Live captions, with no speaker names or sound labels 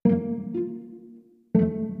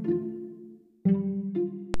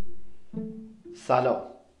سلام،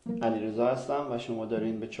 علیرضا هستم و شما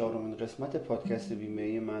دارین به 4مین قسمت پادکست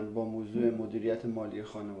بیمه‌ای من با موضوع مدیریت مالی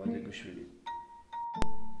خانواده گوش میدید.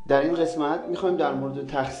 در این قسمت میخوایم در مورد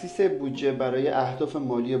تخصیص بودجه برای اهداف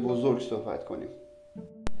مالی بزرگ صحبت کنیم.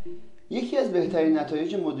 یکی از بهترین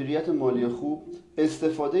نتایج مدیریت مالی خوب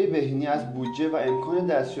استفاده بهینه از بودجه و امکان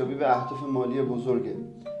دستیابی به اهداف مالی بزرگه.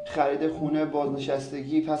 خرید خونه،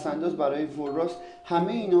 بازنشستگی، پسنداز برای فوراس،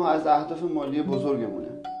 همه اینا از اهداف مالی بزرگمونه.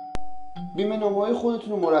 بیمه نامه‌های خودتون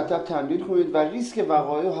رو مرتب تمدید کنید و ریسک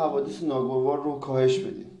وقایع و حوادث ناگوار رو کاهش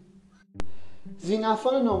بدید.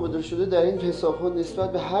 ذینفعان نامدار شده در این حساب‌ها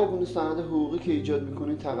نسبت به هر گونه سند حقوقی که ایجاد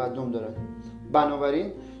می‌کنید تقدم دارند.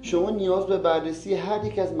 بنابراین شما نیاز به بررسی هر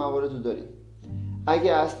یک از موارد رو دارید.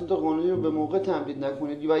 اگه اسناد قانونی رو به موقع تمدید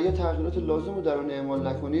نکنید و یا تغییرات لازم رو در آن اعمال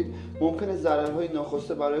نکنید، ممکنه ضررهای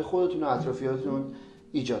ناخواسته برای خودتون و اطرافیانتون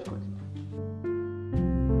ایجاد کنید.